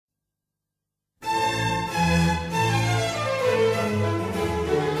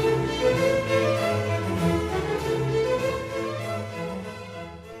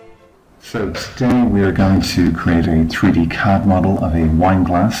So today we are going to create a 3D CAD model of a wine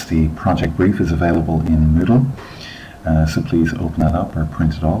glass. The project brief is available in Moodle, so please open that up or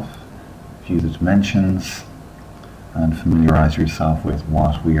print it off, view the dimensions and familiarize yourself with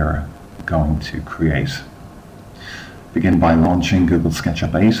what we are going to create. Begin by launching Google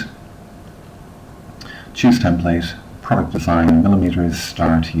SketchUp 8. Choose template, product design, millimeters,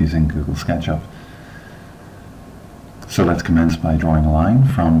 start using Google SketchUp. So let's commence by drawing a line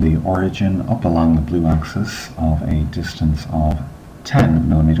from the origin up along the blue axis of a distance of 10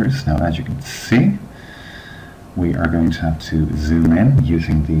 millimeters. Now, as you can see, we are going to have to zoom in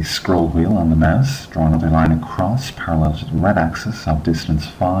using the scroll wheel on the mouse, draw another line across parallel to the red axis of distance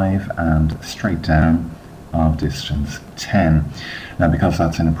 5 and straight down of distance 10. Now, because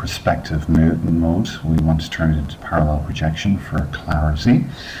that's in a perspective mode, we want to turn it into parallel projection for clarity.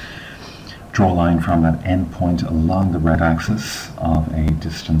 Draw a line from that endpoint along the red axis of a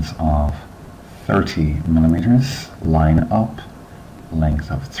distance of 30 millimeters, line up,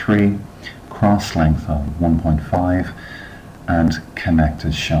 length of 3, cross length of 1.5, and connect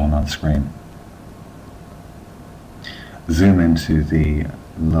as shown on screen. Zoom into the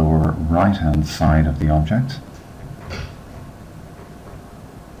lower right hand side of the object.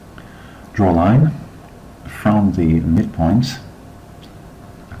 Draw a line from the midpoint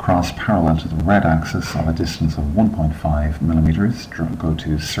across parallel to the red axis of a distance of 1.5 millimeters. Go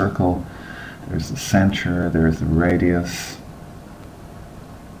to circle, there's the center, there's the radius.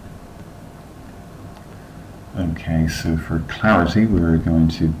 Okay, so for clarity we're going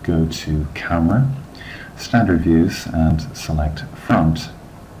to go to camera, standard views and select front.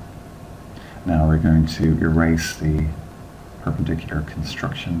 Now we're going to erase the perpendicular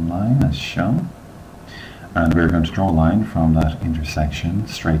construction line as shown. And we're going to draw a line from that intersection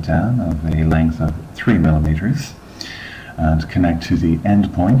straight down of a length of 3 millimeters and connect to the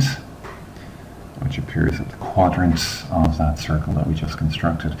end point, which appears at the quadrant of that circle that we just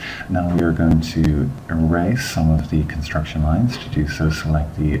constructed. Now we are going to erase some of the construction lines. To do so,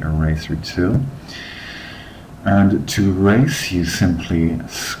 select the eraser tool. And to erase, you simply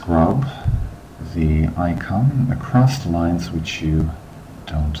scrub the icon across the lines which you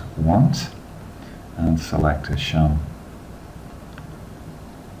don't want, and select as shown.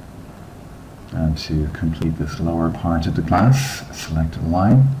 And to complete this lower part of the glass, select a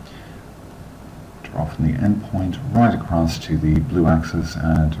line, draw from the end point right across to the blue axis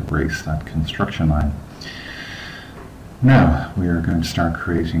and erase that construction line. Now we are going to start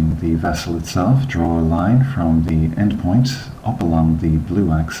creating the vessel itself. Draw a line from the end point up along the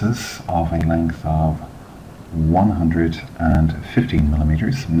blue axis of a length of 115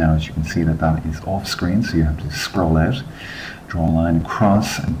 millimeters. Now, as you can see, that is off screen, so you have to scroll out. Draw a line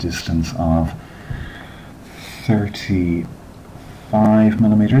across a distance of 35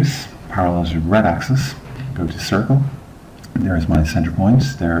 millimeters, parallel to the red axis. Go to circle. There's my center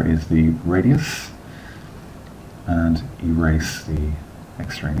point. There is the radius, and erase the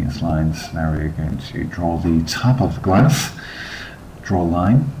extraneous lines. Now we're going to draw the top of the glass. Draw a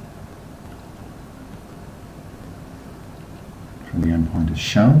line from the end point as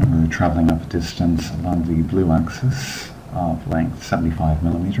shown. We're traveling up a distance along the blue axis of length 75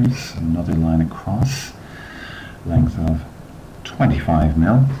 millimeters. Another line across, length of 25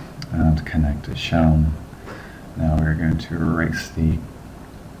 mil, and connect as shown. Now we're going to erase the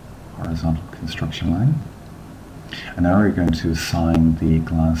horizontal construction line. And now we're going to assign the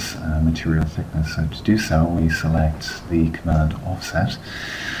glass material thickness. So to do so, we select the command offset,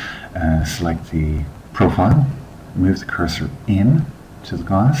 select the profile, move the cursor in to the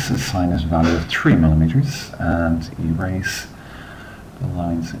glass, assign it a value of 3 millimeters, and erase the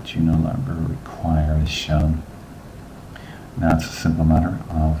lines that you no longer require as shown. Now it's a simple matter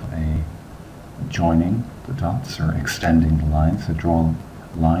of joining the dots or extending the line. So draw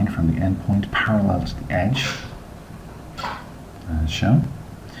a line from the end point parallel to the edge as shown.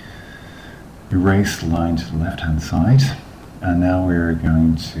 Erase the line to the left hand side. And now we're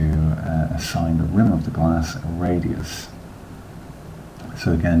going to assign the rim of the glass a radius.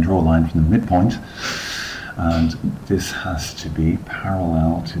 So again, draw a line from the midpoint, and this has to be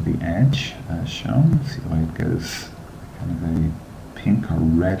parallel to the edge as shown. See the way it goes, kind of a pink or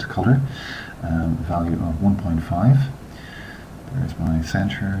red color, value of 1.5. There's my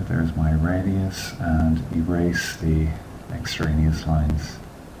center, there's my radius, and erase the extraneous lines.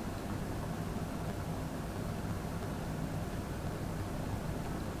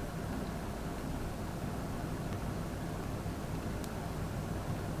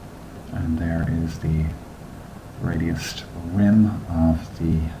 And there is the radiused rim of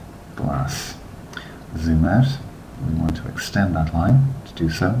the glass. Zoom out. We want to extend that line. To do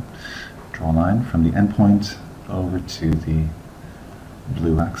so, Draw a line from the endpoint over to the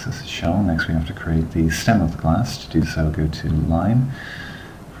blue axis as shown. Next we have to create the stem of the glass. To do so, go to line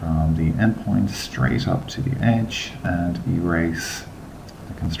from the endpoint straight up to the edge and erase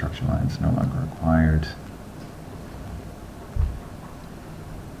the construction lines, no longer required.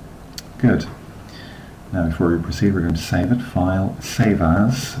 Good. Now before we proceed, we're going to save it. File, Save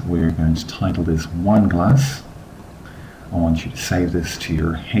As. We're going to title this Wine Glass. I want you to save this to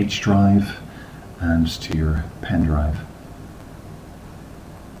your H drive and to your pen drive.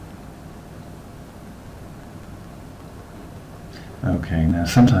 Okay, now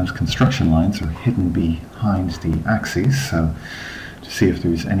sometimes construction lines are hidden behind the axes, so to see if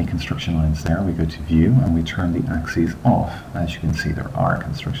there's any construction lines there, we go to View and we turn the axes off. As you can see, there are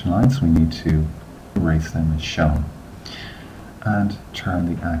construction lines. We need to erase them as shown and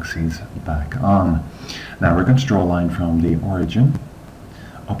turn the axes back on. Now we're going to draw a line from the origin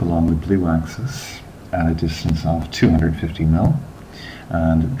up along the blue axis at a distance of 250 mil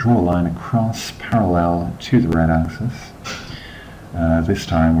and draw a line across parallel to the red axis. This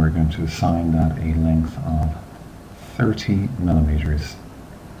time we're going to assign that a length of 30 millimeters.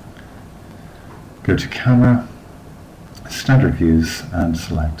 Go to Camera, Standard Views and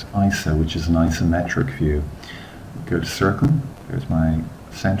select ISO, which is an isometric view. Go to Circle, there's my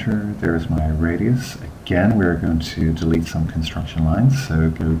center, there's my radius. Again, we're going to delete some construction lines, so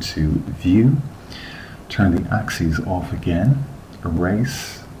go to View, turn the axes off again,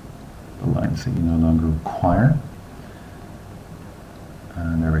 erase the lines that you no longer require.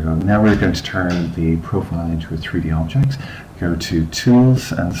 And there we go. Now we're going to turn the profile into a 3D object. Go to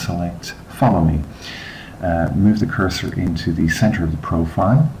Tools and select Follow Me. Move the cursor into the center of the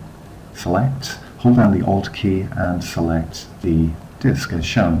profile. Select, hold down the Alt key and select the disk as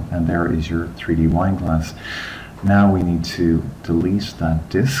shown. And there is your 3D wine glass. Now we need to delete that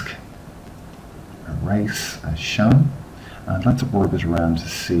disk. Erase as shown. And let's orbit around to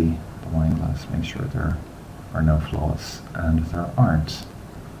see the wine glass. Make sure there are no flaws, and there aren't.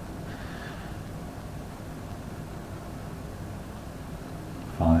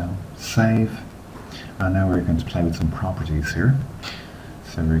 File, Save, and now we're going to play with some properties here.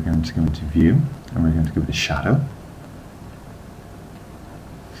 So we're going to go into View, and we're going to give it a shadow.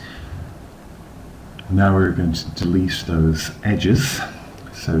 Now we're going to delete those edges.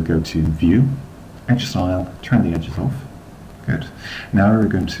 So go to View, Edge Style, turn the edges off. Good. Now we're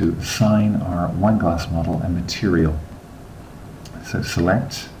going to assign our wine glass model a material. So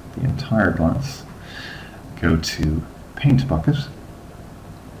select the entire glass, go to Paint Bucket,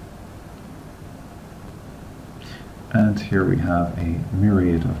 and here we have a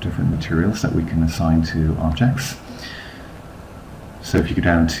myriad of different materials that we can assign to objects. So if you go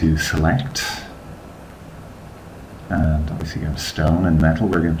down to Select, and obviously you have stone and metal,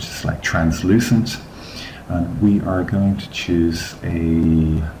 we're going to select Translucent. And we are going to choose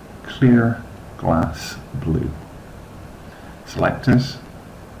a clear glass blue. Select it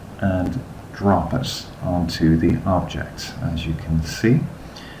and drop it onto the object. As you can see,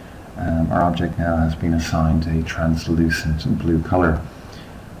 our object now has been assigned a translucent blue color.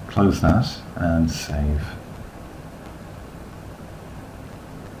 Close that and save.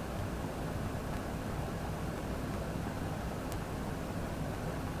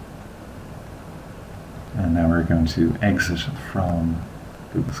 And now we're going to exit from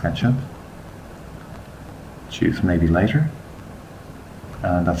Google SketchUp, choose Maybe Later,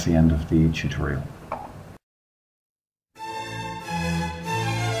 and that's the end of the tutorial.